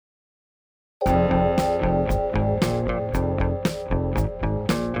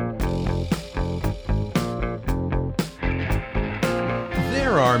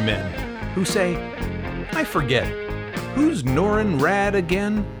are men who say, I forget, who's Norin Rad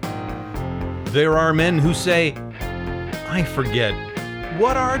again? There are men who say, I forget,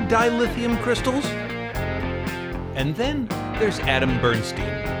 what are dilithium crystals? And then there's Adam Bernstein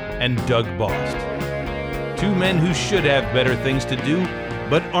and Doug Bost. Two men who should have better things to do,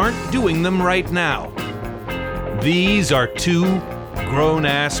 but aren't doing them right now. These are two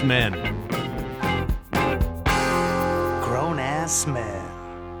grown-ass men. Grown-ass men.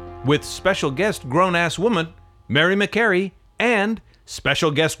 With special guest grown-ass woman, Mary McCary, and special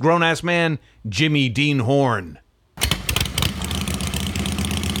guest grown-ass man, Jimmy Dean Horn.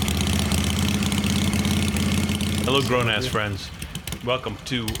 Hello, grown-ass friends. Welcome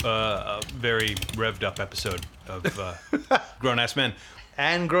to a very revved-up episode of Grown-Ass Men.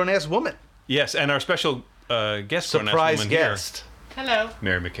 And grown-ass woman. Yes, and our special guest grown-ass Surprise woman guest. Hello.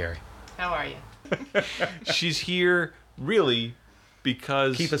 Mary McCary. How are you? She's here, really,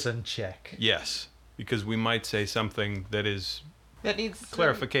 because... Keep us in check. Yes, because we might say something that is That needs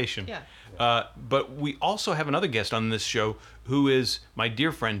clarification. Yeah. But we also have another guest on this show who is my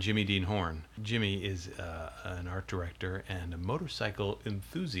dear friend Jimmy Dean Horn. Jimmy is an art director and a motorcycle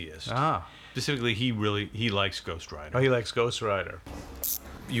enthusiast. Ah. Specifically, he likes Ghost Rider. Oh, he likes Ghost Rider.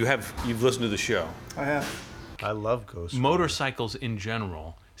 You've listened to the show. I have. I love Ghost Rider. Motorcycles in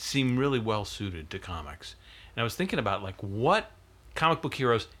general seem really well suited to comics. And I was thinking about what comic book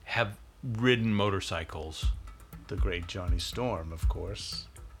heroes have ridden motorcycles. The great Johnny Storm, of course.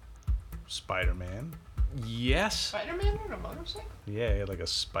 Spider-Man. Yes. Spider-Man on a motorcycle? Yeah, he had like a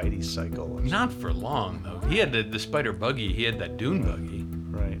Spidey cycle. Not for long, though. He had the Spider Buggy. He had that Dune Buggy.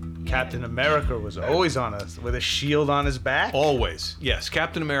 Right. Captain America was always on with a shield on his back. Always. Yes.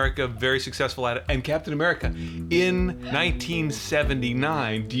 Captain America, very successful at it. And Captain America, in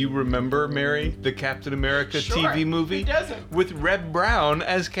 1979, do you remember, Mary, the Captain America Sure. TV movie? Who doesn't? With Reb Brown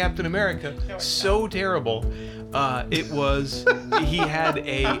as Captain America. So terrible. It was, he had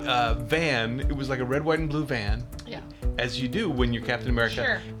a van. It was like a red, white, and blue van. Yeah. As you do when you're Captain America.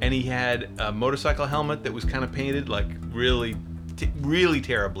 Sure. And he had a motorcycle helmet that was kind of painted like really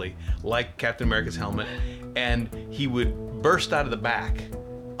terribly like Captain America's helmet. And he would burst out of the back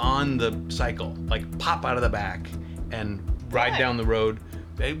on the cycle, like pop out of the back and ride Why? down the road.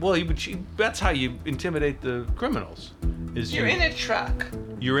 Well, that's how you intimidate the criminals. You're in a truck.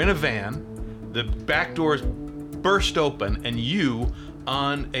 You're in a van, the back doors burst open, and you,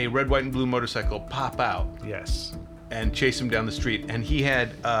 on a red, white, and blue motorcycle, pop out Yes. and chase him down the street. And he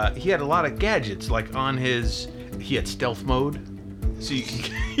had a lot of gadgets, like he had stealth mode. So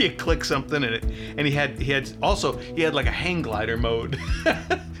you click something and he had like a hang glider mode.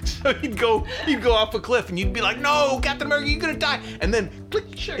 So he'd go off a cliff and you'd be like, no, Captain America, you're gonna die. And then click,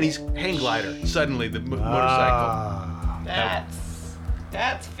 Sure. and he's hang glider. Suddenly the motorcycle. Ah.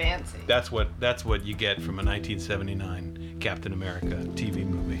 That's fancy. That's what you get from a 1979 Captain America TV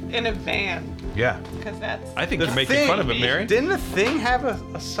movie. In a van. Yeah. Because that's... I think you're making fun of it, Mary. Didn't the Thing have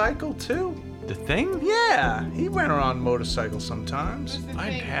a cycle too? The Thing? Yeah, he went around motorcycles sometimes. What's the I'd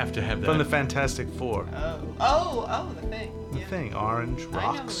thing? have to have that. From the Fantastic Four. Oh, the thing. The Yeah. Thing, orange I know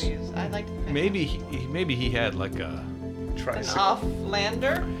rocks. who he is. I like the thing. Maybe he had like a. An Tricycle.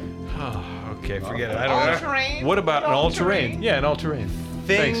 off-lander? Oh, okay, forget it. I don't know. All-terrain? What about an all-terrain? All-terrain? Yeah, an all-terrain.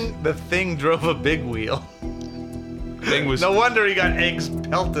 Thanks. The Thing drove a big wheel. Thing was No wonder he got eggs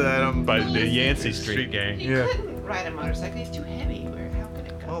pelted at him by the Yancey Street gang. He couldn't ride a motorcycle. He's too heavy. How could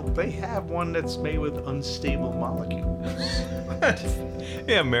it go? Well, they have one that's made with unstable molecules.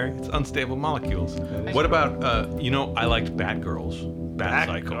 Yeah, Mary, it's unstable molecules. What about I liked Batgirl's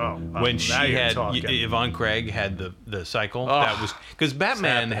Batcycle. When she now you're had talking. Yvonne Craig had the cycle. Oh, That was because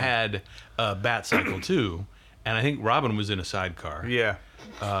Batman happening. had a Batcycle too, and I think Robin was in a sidecar. Yeah.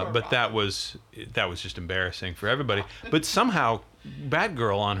 But that was just embarrassing for everybody. But somehow,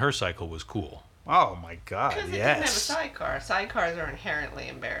 Batgirl on her cycle was cool. Oh my God! Because it didn't have a Yes. sidecar. Sidecars are inherently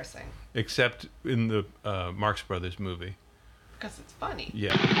embarrassing. Except in the Marx Brothers movie. Because it's funny.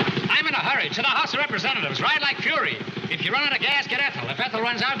 Yeah. I'm in a hurry. To the House of Representatives. Ride like fury. If you run out of gas, get Ethel. If Ethel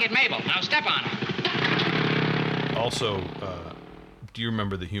runs out, get Mabel. Now step on her. Also, do you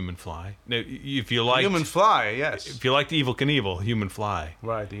remember the Human Fly? Now, if you liked Human Fly. Yes. if you liked Evel Knievel, Human Fly.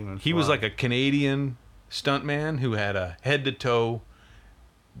 Right. The Human Fly. He was like a Canadian stuntman who had a head-to-toe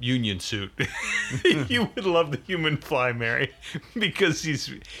union suit. You would love the Human Fly, Mary, because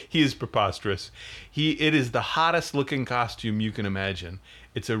he is preposterous. It is the hottest looking costume you can imagine.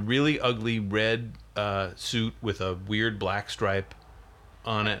 It's a really ugly red suit with a weird black stripe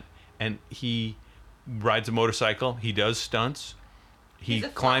on it, and he rides a motorcycle. He does stunts. He He's a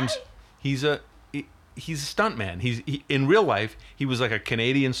climbs. fly? He's a he's a stuntman. He in real life, he was like a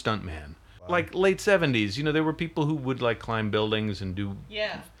Canadian stuntman. Like late 70s, there were people who would like climb buildings and do.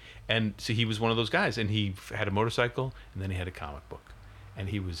 Yeah. And so he was one of those guys, and he had a motorcycle, and then he had a comic book. And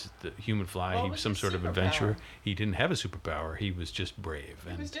he was the human fly. What He was was some his sort of superpower? adventurer. He didn't have a superpower. He was just brave.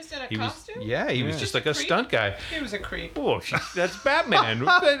 And was just in a he costume? He was just like a creep? stunt guy. He was a creep. Oh, that's Batman.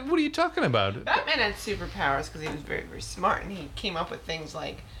 What are you talking about? Batman had superpowers because he was very, very smart, and he came up with things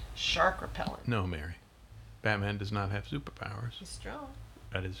like shark repellent. No, Mary. Batman does not have superpowers. He's strong.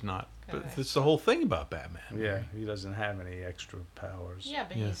 That is not. But Okay. that's the whole thing about Batman. Yeah, he doesn't have any extra powers. Yeah,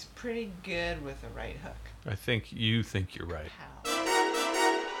 but Yeah. he's pretty good with a right hook. I think you think you're right. How?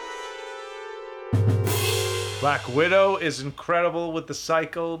 Black Widow is incredible with the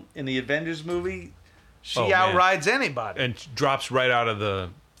cycle in the Avengers movie. She Oh, man. outrides anybody. And drops right out of the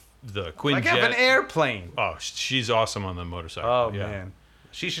Quinjet. Like have an airplane. Oh, she's awesome on the motorcycle. Oh, yeah. man.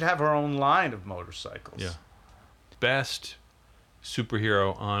 She should have her own line of motorcycles. Yeah. Best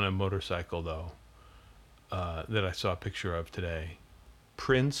superhero on a motorcycle, though, that I saw a picture of today.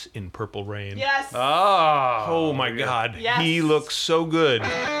 Prince in Purple Rain. Yes. Oh my God. Yes. He looks so good.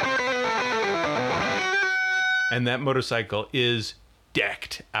 And that motorcycle is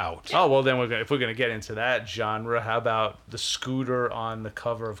decked out. Oh, well, then if we're gonna get into that genre, how about the scooter on the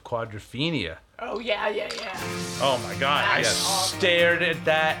cover of Quadrophenia? Oh, yeah. Oh, my God. I That's awesome. stared at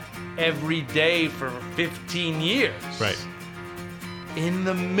that every day for 15 years. Right. In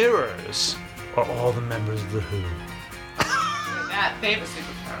the mirrors are all the members of The Who. That, they have a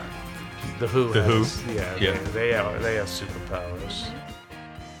superpower. The Who. The has, Who? Yeah, Yeah. They have superpowers.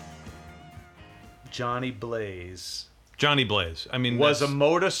 Johnny Blaze Johnny Blaze. I mean, was a that's-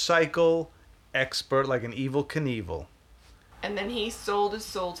 motorcycle expert, like an Evel Knievel. And then he sold his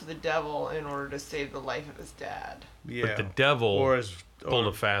soul to the devil in order to save the life of his dad. Yeah. But the devil or his, pulled or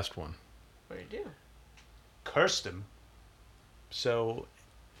a fast one. What did he do? cursed him. So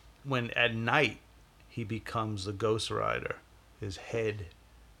when at night he becomes the Ghost Rider, his head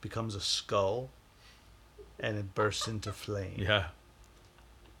becomes a skull and it bursts into flame. Yeah.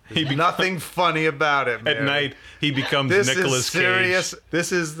 There's nothing funny about it, man. At night, he becomes This Nicolas is serious. Cage.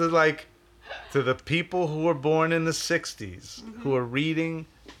 This is to the people who were born in the 60s, who are reading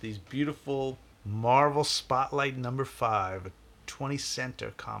these beautiful Marvel Spotlight #5, a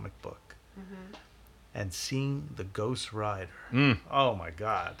 20-center comic book, and seeing the Ghost Rider. Oh my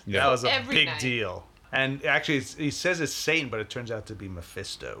God. Yeah. That was a Every big night. deal. And actually, he says it's Satan, but it turns out to be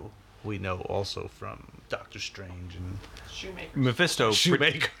Mephisto. We know also from Doctor Strange and Shoemaker. Mephisto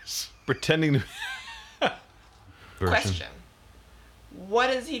Shoemakers. pretending to. Version. Question. What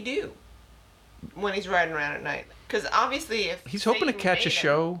does he do when he's riding around at night? Because obviously if He's hoping to Satan catch a made him-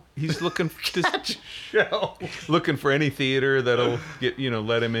 show. He's looking Show. looking for any theater that'll get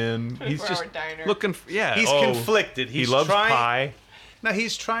let him in. He's 24-hour just diner. looking for He's conflicted. He He's loves trying, pie. No,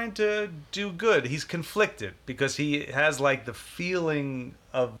 he's trying to do good. He's conflicted because he has like the feeling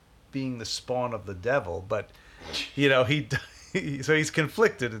of being the spawn of the devil, but so he's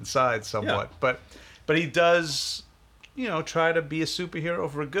conflicted inside somewhat. Yeah. But he does try to be a superhero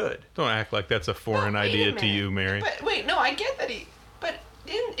for good. Don't act like that's a foreign Wait a idea to minute. you, Mary. But wait, no, I get that but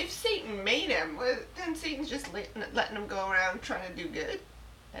if Satan made him, then Satan's just letting him go around trying to do good?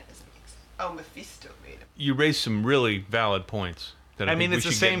 That doesn't make sense. Oh, Mephisto made him. You raised some really valid points. That I I mean, think it's we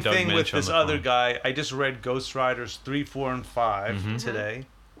the should get same Doug thing with Mensch on this the other phone. guy. I just read Ghost Riders 3, 4, and 5 today.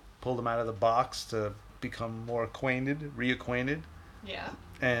 Pulled them out of the box to become more reacquainted. Yeah.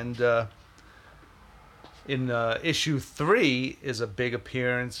 And in issue 3 is a big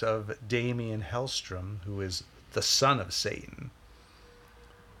appearance of Damien Hellstrom, who is the son of Satan.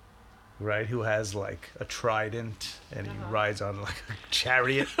 Right? Who has like a trident and he rides on like a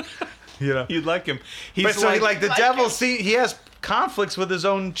chariot. You'd like him. He's But so like the Like devil, him. he has conflicts with his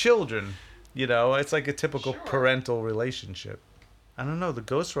own children. It's like a typical Sure. parental relationship. I don't know. The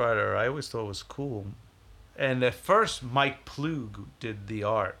Ghost Rider, I always thought was cool. And at first, Mike Plug did the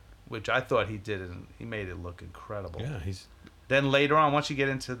art, which I thought he did, and he made it look incredible. Yeah, he's Then later on, once you get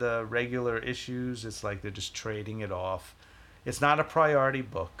into the regular issues, it's like they're just trading it off. It's not a priority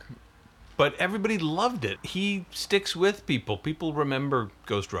book. But everybody loved it. He sticks with people. People remember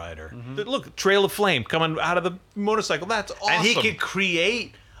Ghost Rider. Look, trail of flame coming out of the motorcycle. That's awesome. And he could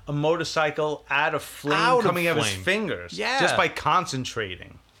create a motorcycle out of flame Out of coming out of his flame. fingers. Yeah. Just by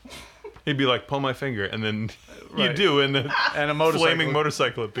concentrating. He'd be like, pull my finger, and then you Right. do, and the And a motorcycle. flaming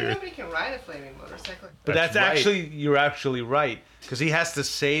motorcycle appears. Nobody can ride a flaming motorcycle. But That's that's right. you're actually right. Because he has to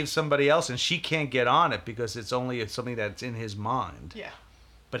save somebody else, and she can't get on it because it's only something that's in his mind. Yeah.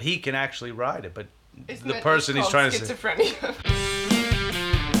 But he can actually ride it. But Isn't the it person he's called trying to say. schizophrenia?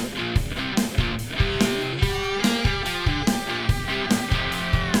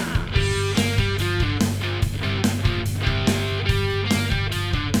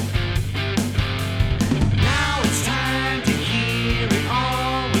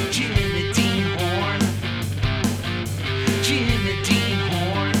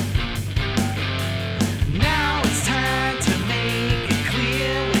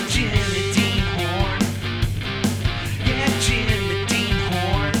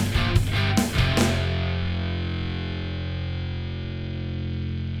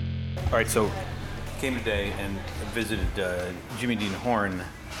 right, so came today and visited Jimmy Dean Horn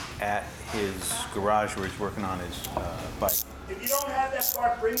at his garage where he's working on his bike. If you don't have that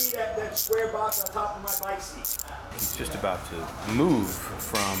part, bring me that square box on top of my bike seat. He's just about to move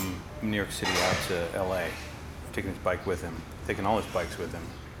from New York City out to LA, taking his bike with him, taking all his bikes with him,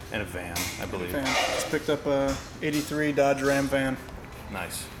 and a van, I believe. Just picked up a '83 Dodge Ram van.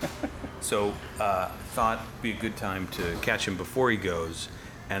 Nice. So thought it'd be a good time to catch him before he goes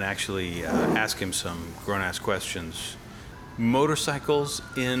and actually ask him some grown-ass questions. Motorcycles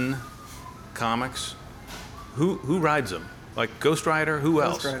in comics, who rides them? Like Ghost Rider? Who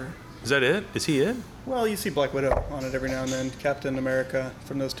else? Ghost Rider. Is that it? Is he it? Well, you see Black Widow on it every now and then. Captain America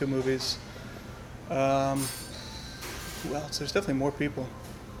from those two movies. Who else? There's definitely more people.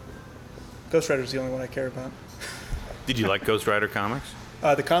 Ghost Rider's the only one I care about. Did you like Ghost Rider comics?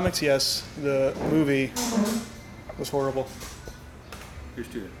 The comics, yes. The movie was horrible. Here's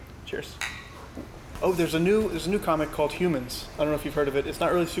to it. Cheers. Oh, there's a new comic called Humans. I don't know if you've heard of it. It's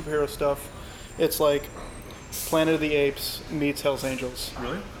not really superhero stuff. It's like Planet of the Apes meets Hell's Angels.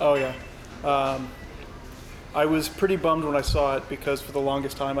 Really? Oh yeah. I was pretty bummed when I saw it because for the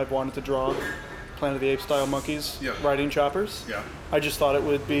longest time I've wanted to draw Planet of the Apes style monkeys riding choppers. Yeah. I just thought it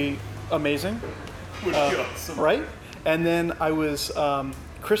would be amazing. Would be awesome. Right? And then I was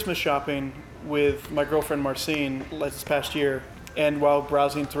Christmas shopping with my girlfriend Marcine this past year, and while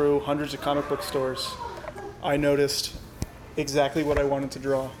browsing through hundreds of comic book stores, I noticed exactly what I wanted to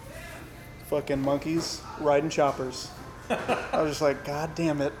draw. Fucking monkeys riding choppers. I was just like, God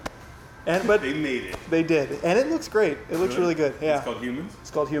damn it. But They made it. they did. And it looks great. It looks really good. Yeah. It's called Humans?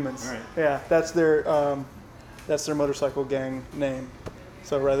 It's called Humans. All right. Yeah, that's their motorcycle gang name.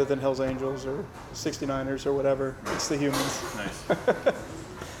 So rather than Hell's Angels or 69ers or whatever, it's the Humans. Nice.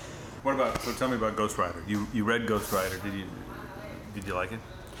 So tell me about Ghost Rider. You read Ghost Rider. Did you like it?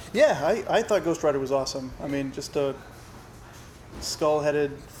 Yeah, I thought Ghost Rider was awesome. I mean, just a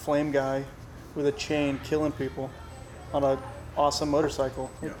skull-headed flame guy with a chain killing people on an awesome motorcycle.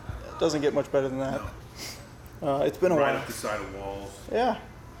 Yeah. It doesn't get much better than that. It's been a Ride while. up the side of walls. Yeah,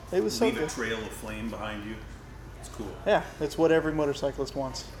 it was so Leave a good. trail of flame behind you. It's cool. Yeah, it's what every motorcyclist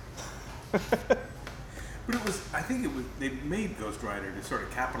wants. But they made Ghost Rider to sort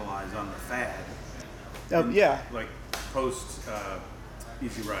of capitalize on the fad. Yeah, Like post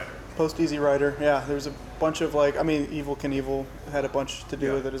Easy Rider. post Easy Rider. Yeah, there's a bunch of Evel Knievel had a bunch to do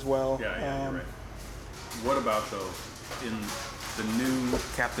Yeah. with it as well. Yeah, you're right. What about though, in the new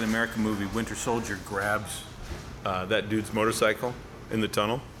Captain America movie, Winter Soldier grabs that dude's motorcycle in the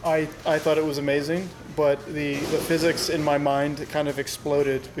tunnel? I thought it was amazing, but the physics in my mind kind of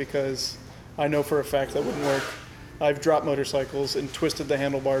exploded because I know for a fact that wouldn't work. I've dropped motorcycles and twisted the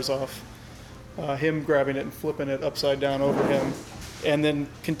handlebars off. Him grabbing it and flipping it upside down over him and then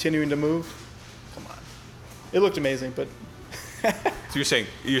continuing to move. Come on. It looked amazing, but So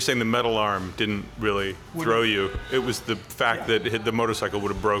you're saying the metal arm didn't really throw you. It was the fact that the motorcycle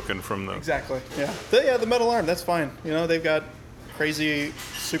would have broken from the... exactly. Yeah. The metal arm, that's fine. You know, they've got crazy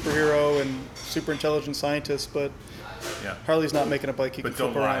superhero and super intelligent scientists, but Yeah. Harley's not making a bike he But can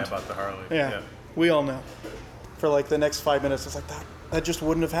don't flip lie around. about the Harley. Yeah, we all know. For like the next 5 minutes, it's like that just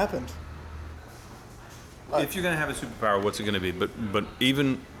wouldn't have happened. If you're gonna have a superpower, what's it gonna be? But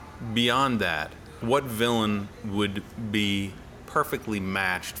even beyond that, what villain would be perfectly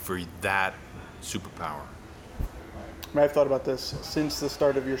matched for that superpower? I mean, I've thought about this since the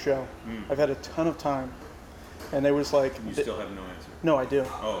start of your show. I've had a ton of time, and they was like, You still have no answer. no, I do.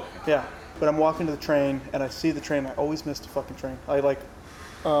 Oh, okay. Yeah, but I'm walking to the train, and I see the train. I always miss the fucking train. I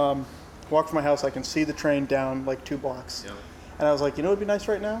walk from my house. I can see the train down like 2 blocks. Yep. And I was like, you know what would be nice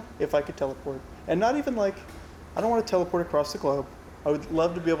right now? If I could teleport. And not even like, I don't want to teleport across the globe. I would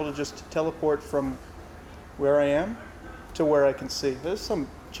love to be able to just teleport from where I am to where I can see. There's some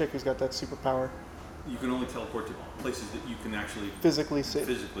chick who's got that superpower. You can only teleport to places that you can actually Physically see.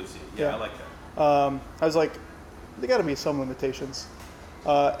 physically see. Yeah, Yeah. I like that. I was like, there got to be some limitations.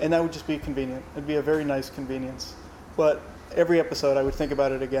 And that would just be convenient. It'd be a very nice convenience. But every episode I would think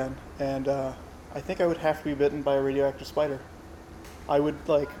about it again. And I think I would have to be bitten by a radioactive spider. I would,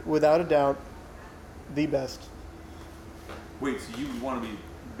 like, without a doubt, the best. Wait, so you would want to be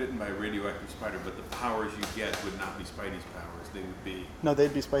bitten by a radioactive spider, but the powers you get would not be Spidey's powers. They would be... No,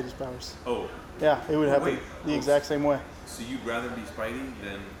 they'd be Spidey's powers. Oh. Yeah, it would happen Wait. the exact same way. So you'd rather be Spidey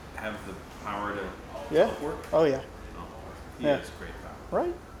than have the power to Yeah? teleport? Oh, yeah. Oh, he Yeah. has great power.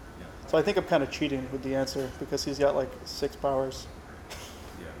 Right? Yeah. So I think I'm kind of cheating with the answer because he's got, like, 6 powers.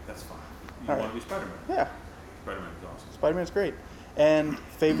 Yeah, that's fine. You All right. want to be Spider-Man. Yeah. Spider-Man is awesome. Spider-Man's great. And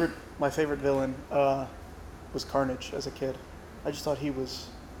my favorite villain was Carnage as a kid. I just thought he was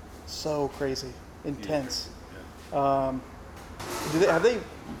So crazy, intense. Yeah. Have they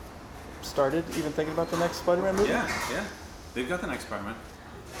started even thinking about the next Spider-Man movie? Yeah. They've got the next Spider-Man.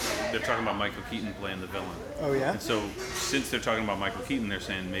 They're talking about Michael Keaton playing the villain. Oh yeah. And so, since they're talking about Michael Keaton, they're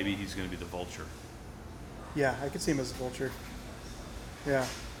saying maybe he's going to be the Vulture. Yeah, I could see him as a Vulture. Yeah.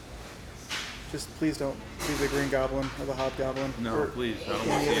 Just please don't be the Green Goblin or the Hobgoblin. No, or please. I don't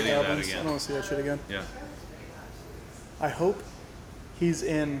want to see of the any of that goblins. I again. don't want to see that shit again. Yeah. I hope he's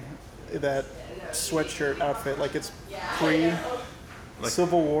in that sweatshirt outfit, like it's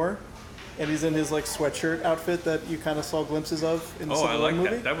pre-Civil War, and he's in his like sweatshirt outfit that you kind of saw glimpses of in the Oh, Civil I War like movie.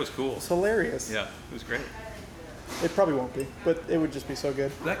 that. That was cool. It's hilarious. Yeah, it was great. It probably won't be, but it would just be so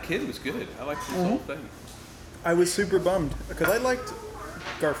good. That kid was good. I liked Mm-hmm. his whole thing. I was super bummed because I liked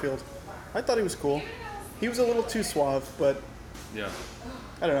Garfield. I thought he was cool. He was a little too suave, but Yeah.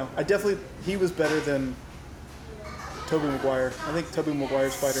 I don't know. He was better than Tobey Maguire. I think Tobey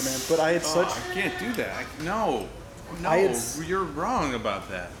Maguire's Spider-Man, but I had such... I can't do that. No, you're wrong about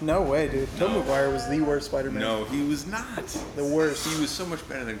that. No way, dude. Tobey Maguire was the worst Spider-Man. No, he was not. The worst. He was so much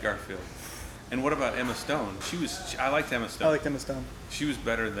better than Garfield. And what about Emma Stone? I liked Emma Stone. I liked Emma Stone. She was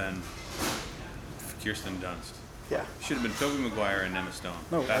better than Kirsten Dunst. Yeah. Should have been Tobey Maguire and Emma Stone.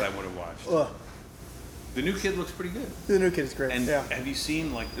 No, I would have watched. Ugh. The new kid looks pretty good. The new kid is great. And yeah. have you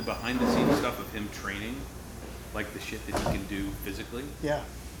seen like the behind the scenes stuff of him training? Like the shit that he can do physically? Yeah.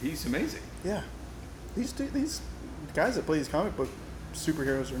 He's amazing. Yeah. These guys that play these comic book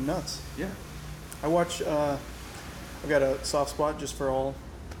superheroes are nuts. Yeah. I watch, I've got a soft spot just for all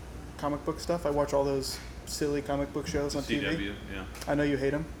comic book stuff. I watch all those silly comic book shows on TV. CW, yeah. I know you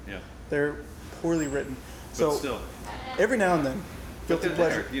hate them. Yeah. They're poorly written. But So still. every now and then, guilty they're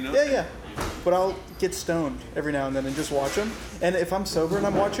pleasure. there, you know? Yeah. But I'll get stoned every now and then and just watch them. And if I'm sober and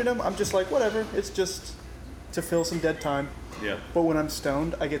I'm watching them, I'm just like, whatever. It's just to fill some dead time. Yeah. But when I'm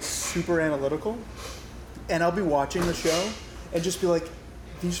stoned, I get super analytical. And I'll be watching the show and just be like,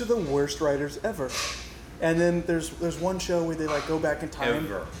 these are the worst writers ever. And then there's one show where they like go back in time.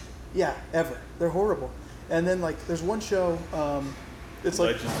 Ever. Yeah, ever. They're horrible. And then like there's one show, it's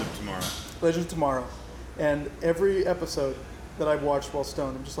like Legends of Tomorrow. Legends of Tomorrow. And every episode that I've watched while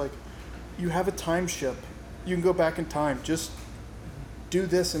stoned, I'm just like, you have a time ship. You can go back in time. Just do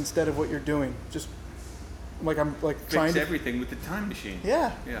this instead of what you're doing. Just I'm trying Fix to everything with the time machine.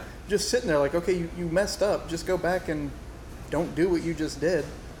 Yeah. Yeah. Just sitting there like, okay, you messed up. Just go back and don't do what you just did.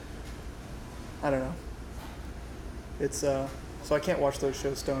 I don't know. It's so I can't watch those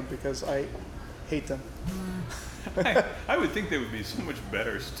shows stoned because I hate them. I would think they would be so much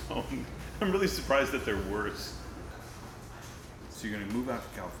better stoned. I'm really surprised that they're worse. So you're going to move out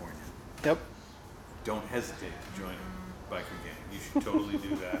to California. Yep. Don't hesitate to join a biker gang. You should totally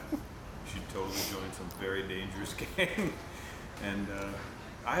do that. You should totally join some very dangerous gang. And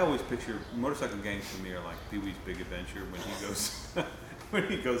I always picture motorcycle gangs for me are like Pee-wee's Big Adventure when he goes when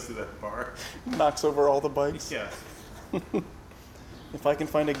he goes to that bar. Knocks over all the bikes. Yeah. If I can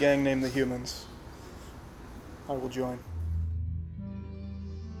find a gang named the Humans, I will join.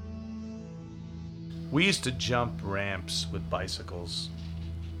 We used to jump ramps with bicycles.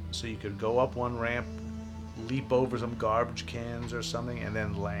 So you could go up one ramp, leap over some garbage cans or something, and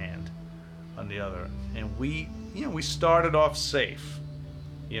then land on the other. And we started off safe.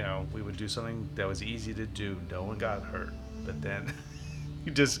 We would do something that was easy to do. No one got hurt. But then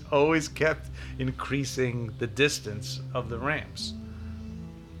you just always kept increasing the distance of the ramps.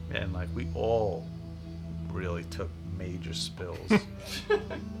 And we all really took major spills.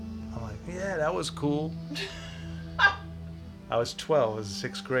 I'm like, yeah, that was cool. I was 12. It was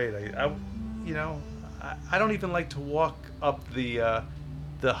 6th grade. I don't even like to walk up the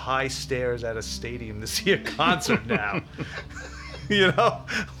high stairs at a stadium to see a concert now. I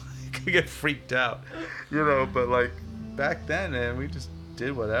get freaked out. But back then, man, we just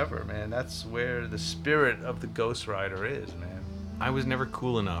did whatever, man. That's where the spirit of the Ghost Rider is, man. I was never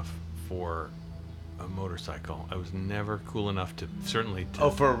cool enough for a motorcycle. I was never cool enough to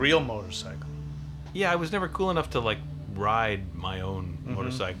for a real motorcycle. Yeah, I was never cool enough to ride my own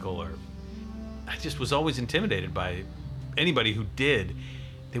motorcycle, or I just was always intimidated by anybody who did.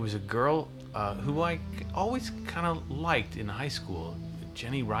 There was a girl who I always kind of liked in high school.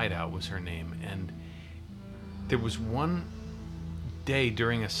 Jenny Rideout was her name, and there was one day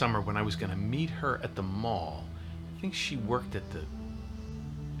during a summer when I was going to meet her at the mall. I think she worked at the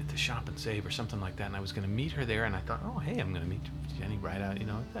Shop and Save or something like that, and I was going to meet her there, and I thought, oh, hey, I'm going to meet Jenny Rideout,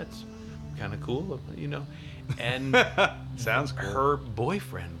 that's kind of cool, and sounds cool. Her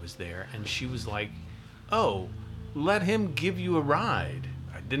boyfriend was there, and she was like, oh, let him give you a ride.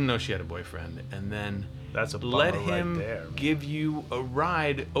 I didn't know she had a boyfriend, and then That's a bummer let right him there. give you a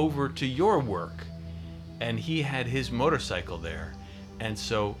ride over to your work. And he had his motorcycle there. And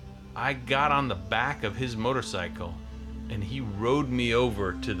so I got on the back of his motorcycle and he rode me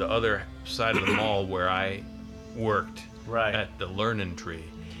over to the other side of the mall where I worked Right. at the Learning Tree.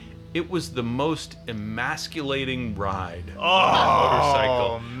 It was the most emasculating ride Oh, on a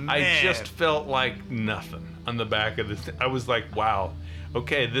motorcycle. I man. just felt like nothing on the back of this. I was like, wow,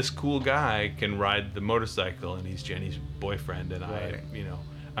 okay, this cool guy can ride the motorcycle and he's Jenny's boyfriend and Right.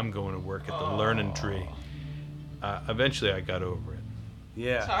 I'm going to work at the Learning Tree. Eventually I got over it.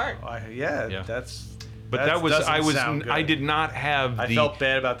 Yeah. It's hard. Yeah. That's. But doesn't sound I good. did not have I the felt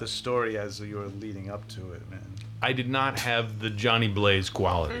bad about the story as you were leading up to it, man. I did not have the Johnny Blaze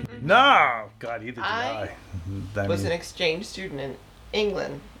quality. No, God, either did I I. was an exchange student in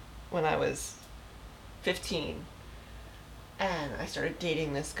England when I was 15. And I started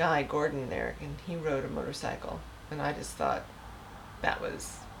dating this guy, Gordon there, and he rode a motorcycle. And I just thought that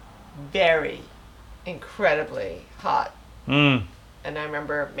was very incredibly hot. Mm. And I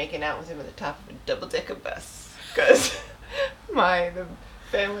remember making out with him at the top of a double-decker bus. Because the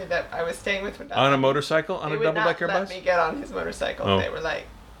family that I was staying with would not On a let me- motorcycle? On they a would double-decker not let bus? me get on his motorcycle. Oh. They were like,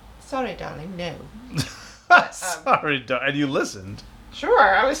 sorry, darling, no. Sorry, and you listened. Sure,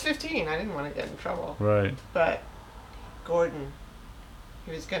 I was 15. I didn't want to get in trouble. Right. But Gordon,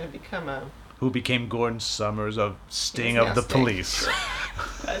 he was going to become a... Who became Gordon Summers of Sting He's of now the Sting. Police.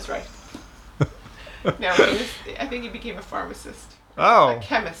 That's right. No, I think he became a pharmacist. Oh. A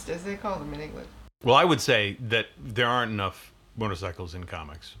chemist, as they call them in England. Well, I would say that there aren't enough motorcycles in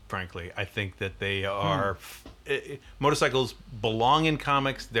comics, frankly. I think that they are... motorcycles belong in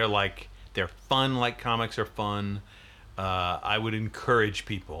comics. They're fun like comics are fun. I would encourage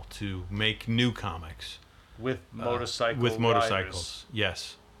people to make new comics. With motorcycle With motorcycles, riders.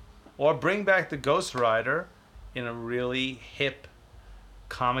 yes. Or bring back the Ghost Rider in a really hip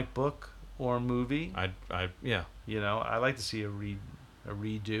comic book or movie. Yeah. I like to see a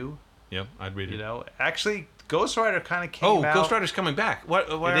redo. Yep, I'd read it. Actually, Ghost Rider kind of came out. Ghost Rider's coming back. Why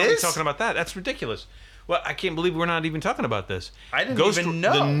It are we is? talking about that? That's ridiculous. Well, I can't believe we're not even talking about this. I didn't even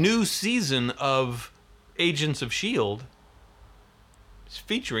know. The new season of Agents of S.H.I.E.L.D. is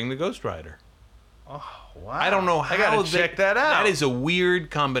featuring the Ghost Rider. Wow. I don't know how I gotta check that out. That is a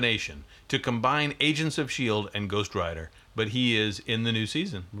weird combination to combine Agents of S.H.I.E.L.D. and Ghost Rider, but he is in the new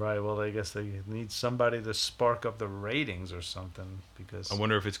season. Right. Well, I guess they need somebody to spark up the ratings or something because I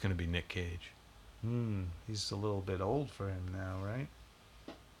wonder if it's going to be Nick Cage. he's a little bit old for him now, right?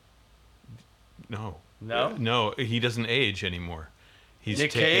 No. No? No, he doesn't age anymore. He's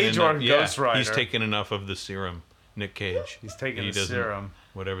Nick taken Cage enough, or Ghost Rider? He's taken enough of the serum. Nick Cage. He's taking He the doesn't- serum.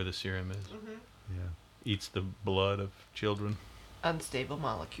 Whatever the serum is. Yeah. Eats the blood of children. Unstable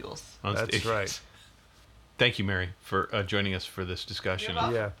molecules. That's right. Thank you, Mary, for joining us for this discussion. You're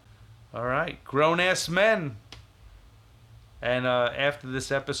welcome. Yeah. All right. Grown-ass men. And after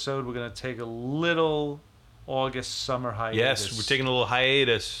this episode, we're going to take a little August summer hiatus. Yes, we're taking a little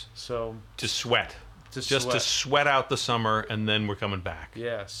hiatus So, to sweat. to To sweat out the summer, and then we're coming back.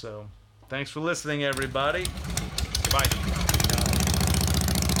 Yeah, so thanks for listening, everybody. Goodbye.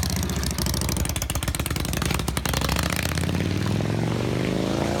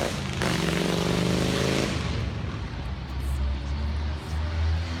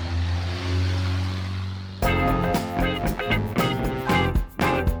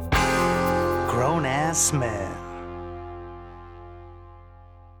 Grown ass men.